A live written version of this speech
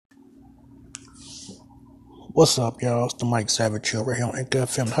What's up, y'all? It's the Mike Savage Show right here on Anchor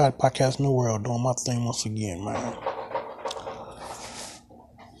FM, the hottest podcast in the world, doing my thing once again, man.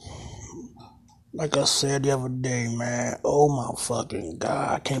 Like I said the other day, man, oh my fucking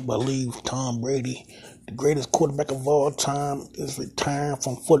God, I can't believe Tom Brady, the greatest quarterback of all time, is retiring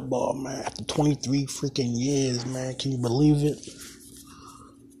from football, man, after 23 freaking years, man. Can you believe it?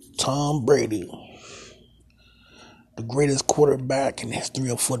 Tom Brady, the greatest quarterback in the history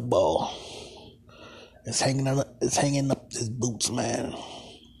of football, is hanging up his boots, man.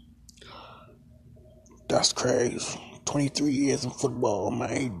 That's crazy. 23 years in football,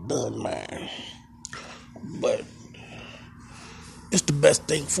 man. He done, man. But it's the best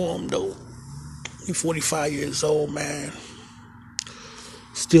thing for him, though. He's 45 years old, man.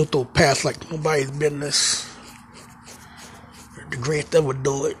 Still throw pass like nobody's business. The greatest ever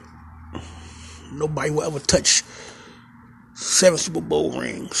do it. Nobody will ever touch 7 Super Bowl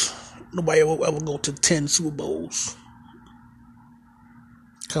rings. Nobody will ever go to 10 Super Bowls.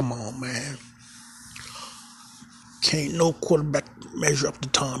 Come on, man. Can't no quarterback measure up to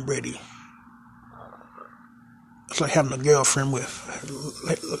Tom Brady. It's like having a girlfriend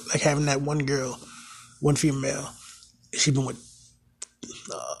like having that one girl, one female. She been with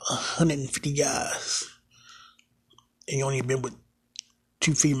 150 guys, and you only been with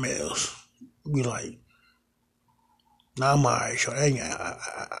 2 females. Be like, nah, I'm alright, so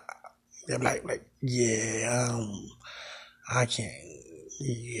they're like, yeah, I can't,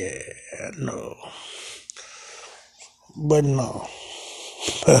 yeah, no, but no.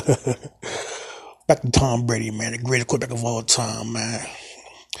 Back to Tom Brady, man, the greatest quarterback of all time, man.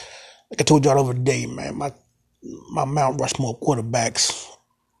 Like I told y'all the other day, man, my Mount Rushmore quarterbacks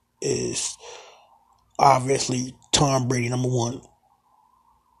is obviously Tom Brady, number 1.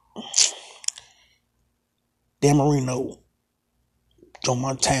 Dan Marino, Joe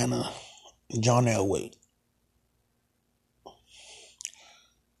Montana, and John Elway.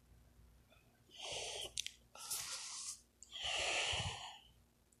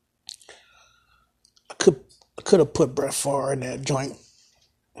 I could have put Brett Favre in that joint.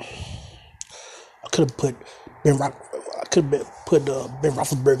 I could have put Ben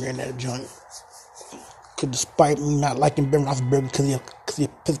Roethlisberger in that joint. Cause despite me not liking Ben Roethlisberger because he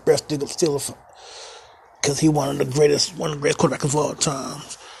Pittsburgh Steelers, because he one of the greatest quarterbacks of all time,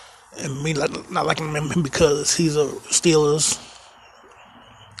 and me not liking him because he's a Steelers.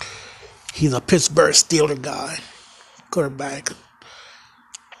 He's a Pittsburgh Steelers guy, quarterback.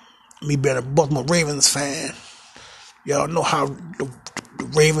 Me being a Baltimore Ravens fan, y'all know how the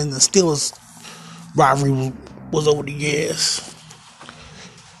Ravens and Steelers rivalry was over the years.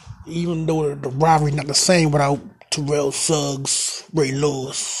 Even though the rivalry not the same without Terrell Suggs, Ray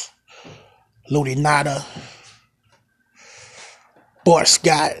Lewis, Lodi Nada, Bart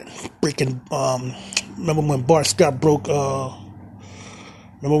Scott breaking. Remember when Bart Scott broke? Ben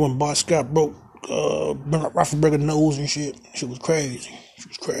Roethlisberger's nose and shit. Shit was crazy.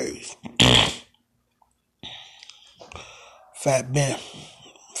 Fat Ben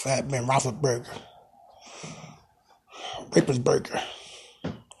Roethlisberger, Rappersberger.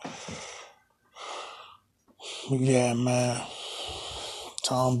 Yeah, man.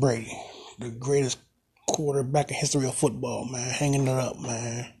 Tom Brady, the greatest quarterback in history of football, man. Hanging it up,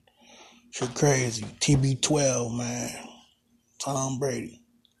 man. Shit crazy. TB12, man. Tom Brady.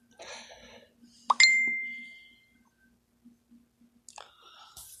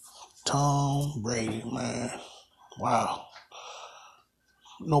 Tom Brady, man. Wow.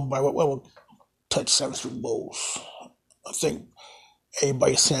 Nobody will ever touch 7 Super Bowls. I think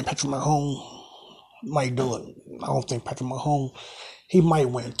everybody's saying Patrick Mahomes might do it. I don't think Patrick Mahomes, he might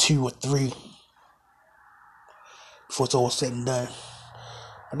win 2 or 3 before it's all said and done.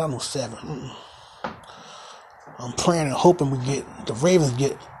 But not no 7. I'm praying and hoping the Ravens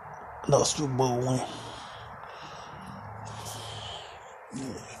get another Super Bowl win.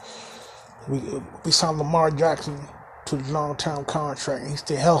 We signed Lamar Jackson to the long-term contract, and he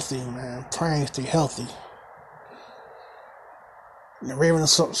stay healthy, man. Praying he stay healthy. And the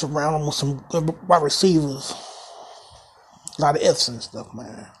Ravens surround him with some good wide receivers. A lot of ifs and stuff,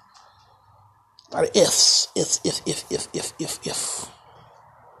 man. A lot of ifs. If.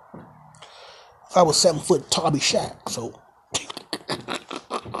 If I was 7 foot tall, I'd be Shaq, so.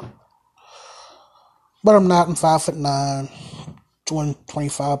 But I'm not. I'm 5'9",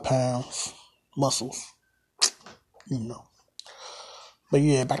 225 pounds, muscles, you know. But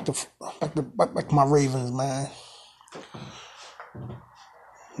yeah, back to my Ravens, man.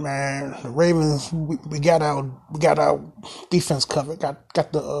 Man, the Ravens, we got our defense covered. Got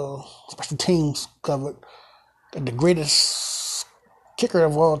the special teams covered. Got the greatest kicker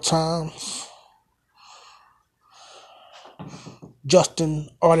of all time. Justin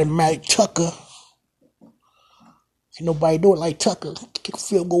Automatic Tucker. Ain't nobody do it like Tucker. Kick a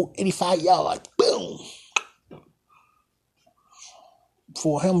field goal 85 yards. Boom.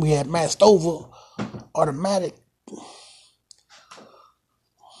 For him, we had Matt Stover, Automatic.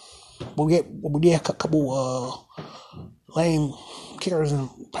 But we did a couple lame kickers in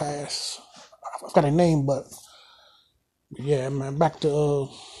the past. I forgot their name, but yeah, man. Back to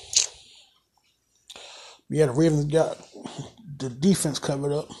the Ravens got the defense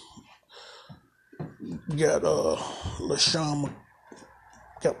covered up. We got LaShawn.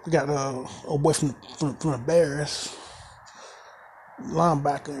 We got a boy from the Bears,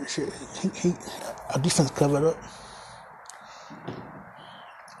 linebacker and shit. He our defense covered up.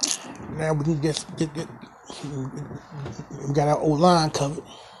 Now we can get we got our old line covered.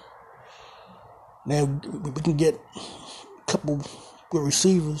 Now we can get a couple good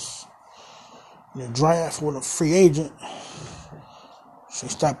receivers in the draft with a free agent. So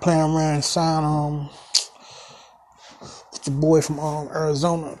start playing around and sign the boy from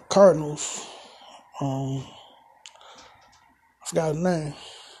Arizona Cardinals. I forgot his name.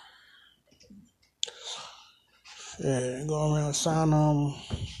 Yeah, go around and sign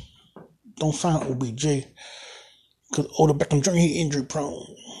don't sign OBJ. Because Odell Beckham Jr., he injury prone.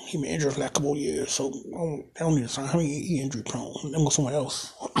 He been injured for like a couple of years, so I don't need to sign him. He injury prone. Let him go somewhere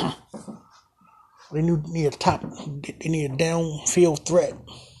else. They need a they need a downfield threat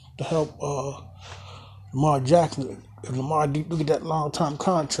to help Lamar Jackson. If Lamar do get that long-term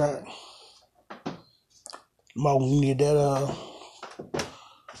contract, Lamar gonna need that.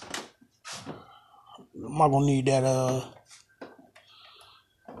 Lamar gonna need that.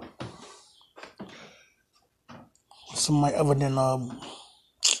 Somebody other than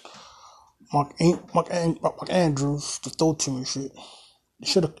Mark Andrews to throw to and shit. They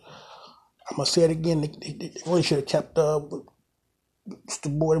should have. I'm gonna say it again. They really should have kept the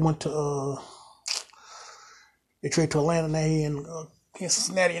boy that went to they traded to Atlanta now. He in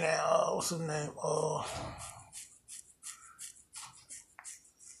Cincinnati now. What's his name?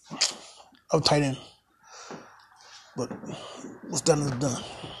 I'm tight end. But what's done is done.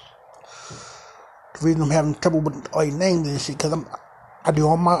 The reason I'm having trouble with all your names and shit, because I do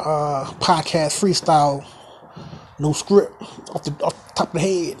all my podcast freestyle, no script, off the top of the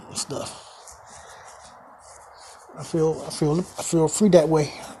head and stuff. I feel free that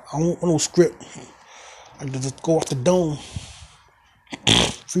way. I don't want no script. I can just go off the dome,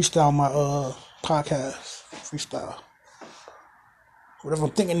 freestyle my podcast, freestyle. Whatever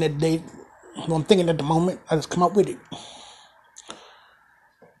I'm thinking that day, what I'm thinking at the moment, I just come up with it.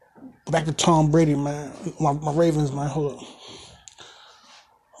 Back to Tom Brady, man. My Ravens, man. Hold up.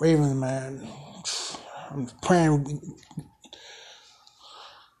 Ravens, man. I'm praying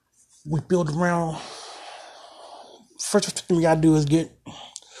we build around. First thing we gotta do is get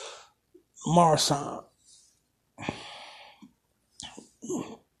Lamar signed.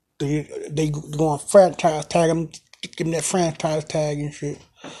 They going franchise tag him, give him that franchise tag and shit.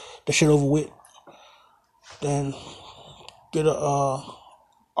 That shit over with. Then get a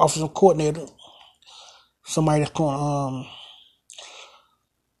offensive coordinator, somebody that's gonna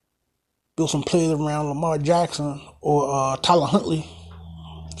build some plays around Lamar Jackson or Tyler Huntley.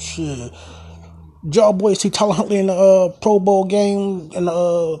 Shit, y'all boys see Tyler Huntley in the Pro Bowl game and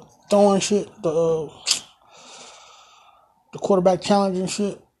the throwing shit, the quarterback challenge and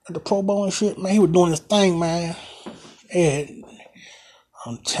shit at the Pro Bowl and shit. Man, he was doing his thing, man. And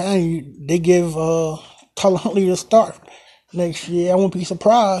I'm telling you, they give Tyler Huntley a start next year. I won't be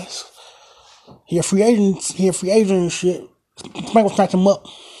surprised. He a free agent and shit. Somebody will snatch him up.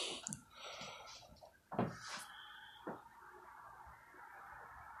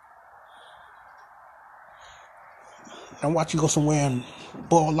 Now watch you go somewhere and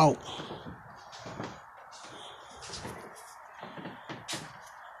ball out.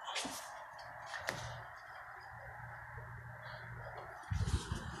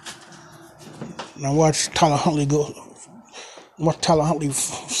 Now watch Tyler Huntley go. Watch Tyler Huntley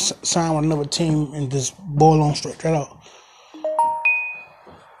sign with another team and just ball on straight out.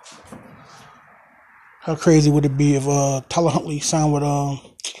 How crazy would it be if Tyler Huntley signed with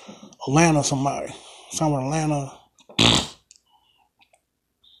Atlanta or somebody? Signed with Atlanta. I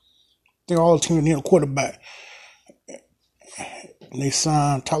think all the teams need a quarterback. And they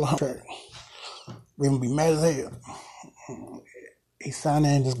signed Tyler Huntley. We're gonna be mad as hell. He signed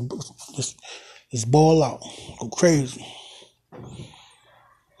in just ball out. Go crazy.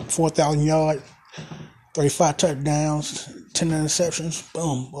 4,000 yards, 35 touchdowns, 10 interceptions.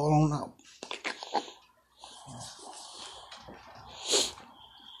 Boom, ball on out.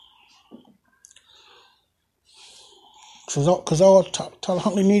 Because all Tyler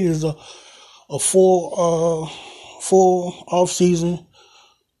Huntley needed is a full off season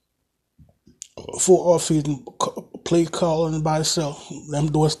play calling by itself. Let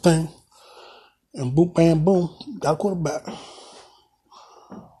him do his thing, and boom, bam, boom, got a quarterback.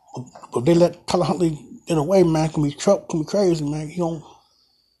 But they let Tyler Huntley get away, man. Can be crazy, man.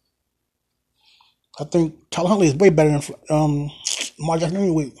 I think Tyler Huntley is way better than Lamar Jackson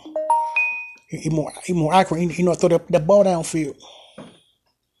anyway. He more accurate. He know how to throw that ball downfield.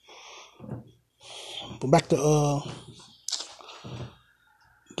 But back to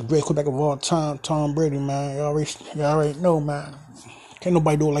the great quarterback of all time, Tom Brady, man. You already know, man. Can't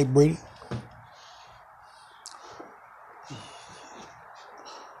nobody do it like Brady.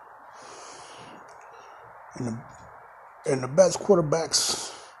 And the best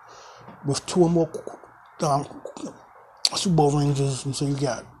quarterbacks with 2 or more Super Bowl rings. So you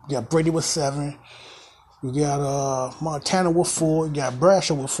got Brady with 7. You got Montana with 4. You got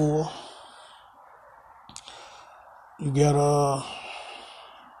Bradshaw with 4. You got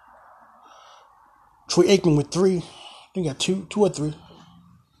Troy Aikman with 3. You got 2 or 3.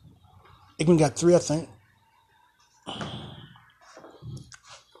 Aikman got 3, I think.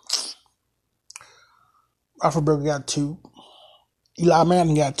 Roethlisberger got 2. Eli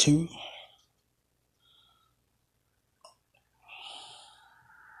Manning got 2.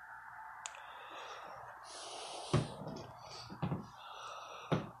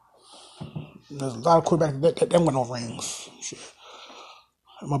 There's a lot of quarterbacks that don't got no rings. Shit.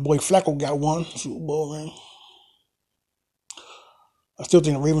 My boy Flacco got 1 Super Bowl ring. I still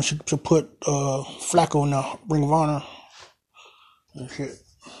think the Ravens should put Flacco in the Ring of Honor and shit.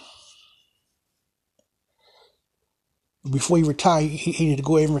 Before he retired, he needed to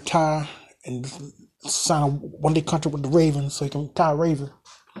go ahead and retire and sign a one-day contract with the Ravens so he can retire Raven.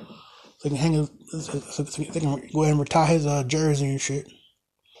 So he can hang so they can go ahead and retire his jersey and shit.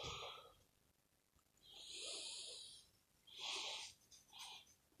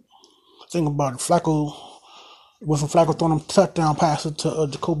 Think about it, Flacco. It went from Flacco throwing them touchdown passes to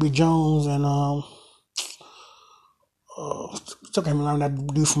Jacoby Jones and still can't remember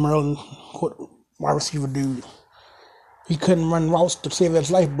that dude from Maryland, wide receiver dude. He couldn't run routes to save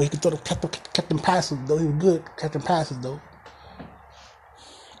his life, but he could catch them passes though. He was good catching passes though.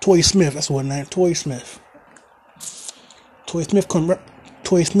 Torrey Smith, that's what his name. Torrey Smith. Torrey Smith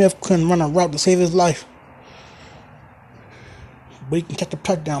couldn't run a route to save his life, but he can catch the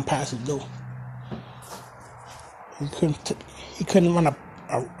touchdown passes though. He couldn't run a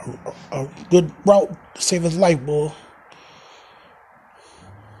good route to save his life, boy.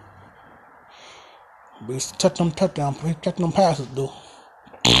 But he's touching them passes though.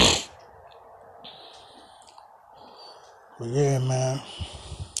 But yeah, man.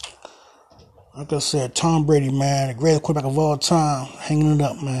 Like I said, Tom Brady, man, the greatest quarterback of all time, hanging it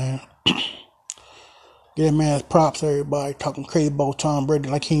up, man. Give that man his props, everybody talking crazy about Tom Brady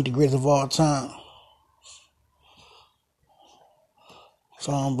like he ain't the greatest of all time.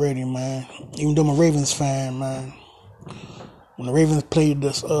 Tom Brady, man. Even though I'm a Ravens fan, man. When the Ravens played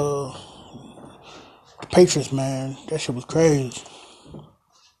this the Patriots, man, that shit was crazy.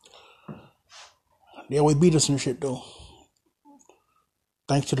 They always beat us and shit though.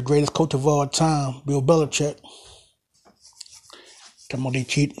 Thanks to the greatest coach of all time, Bill Belichick. Talking about they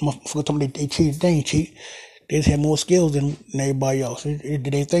cheat, motherfuckers talking about they cheated, they ain't cheat. They just had more skills than everybody else. They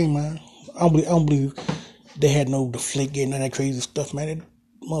did their thing, man. I don't believe they had no deflategate and that crazy stuff, man. They,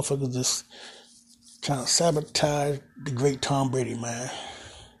 motherfuckers just trying to sabotage the great Tom Brady, man.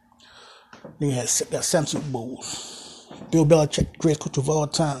 They had that 7 Super Bowls. Bill Belichick, the greatest coach of all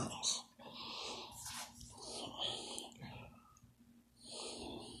times.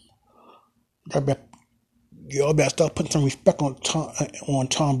 Y'all better start putting some respect on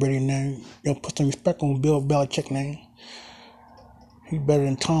Tom Brady's name. Y'all put some respect on Bill Belichick's name. He's better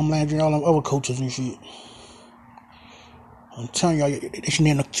than Tom Landry and all them other coaches and shit. I'm telling y'all, they should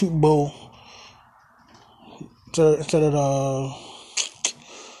name the Super Bowl instead of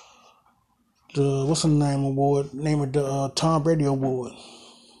the what's the name award? Name of the Tom Brady Award.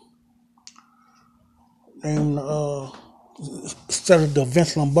 Name instead of the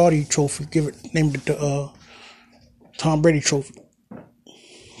Vince Lombardi Trophy, name it the Tom Brady Trophy.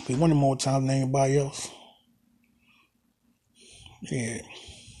 He won it more times than anybody else. Yeah.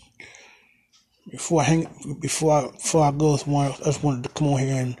 Before I go, I just wanted to come on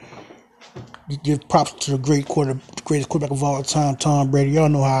here and give props to the greatest quarterback of all time, Tom Brady. Y'all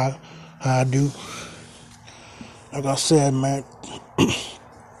know how I do. Like I said, man,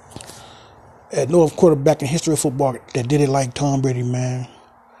 no quarterback in history of football that did it like Tom Brady, man.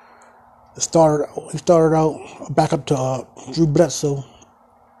 He started out back up to Drew Bledsoe.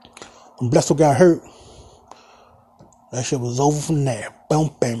 When Bledsoe got hurt, that shit was over from there. Boom,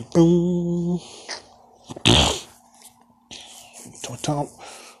 bam, boom.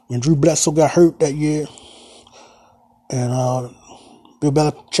 When Drew Bledsoe got hurt that year, and Bill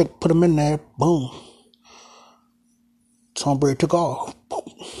Belichick put him in there, boom. Tom Brady took off. Boom.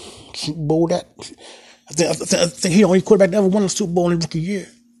 Super Bowl that. I think he the only quarterback that ever won a Super Bowl in his rookie year.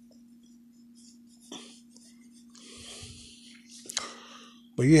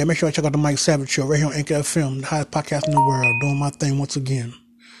 But yeah, make sure I check out the Mike Savage Show right here on Anchor FM, the highest podcast in the world, doing my thing once again.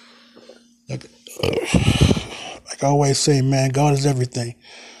 Like I always say, man, God is everything.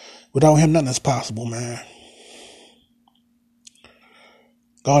 Without him, nothing is possible, man.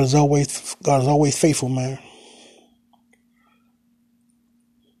 God is always faithful, man.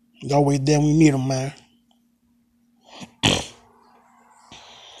 He's always there when we need him, man.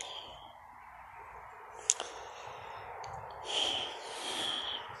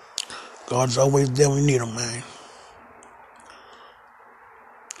 God is always there when we need him, man.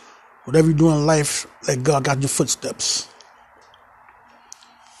 Whatever you do in life, let God guide your footsteps.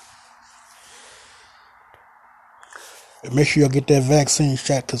 And make sure you get that vaccine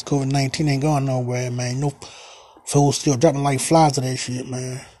shot, because COVID-19 ain't going nowhere, man. No folks still dropping like flies of that shit,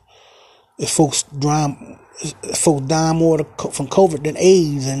 man. It's folks dying more from COVID than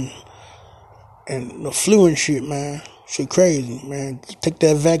AIDS and the flu and shit, man. Shit crazy, man. Take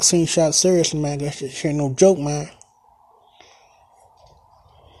that vaccine shot seriously, man. That shit ain't no joke, man.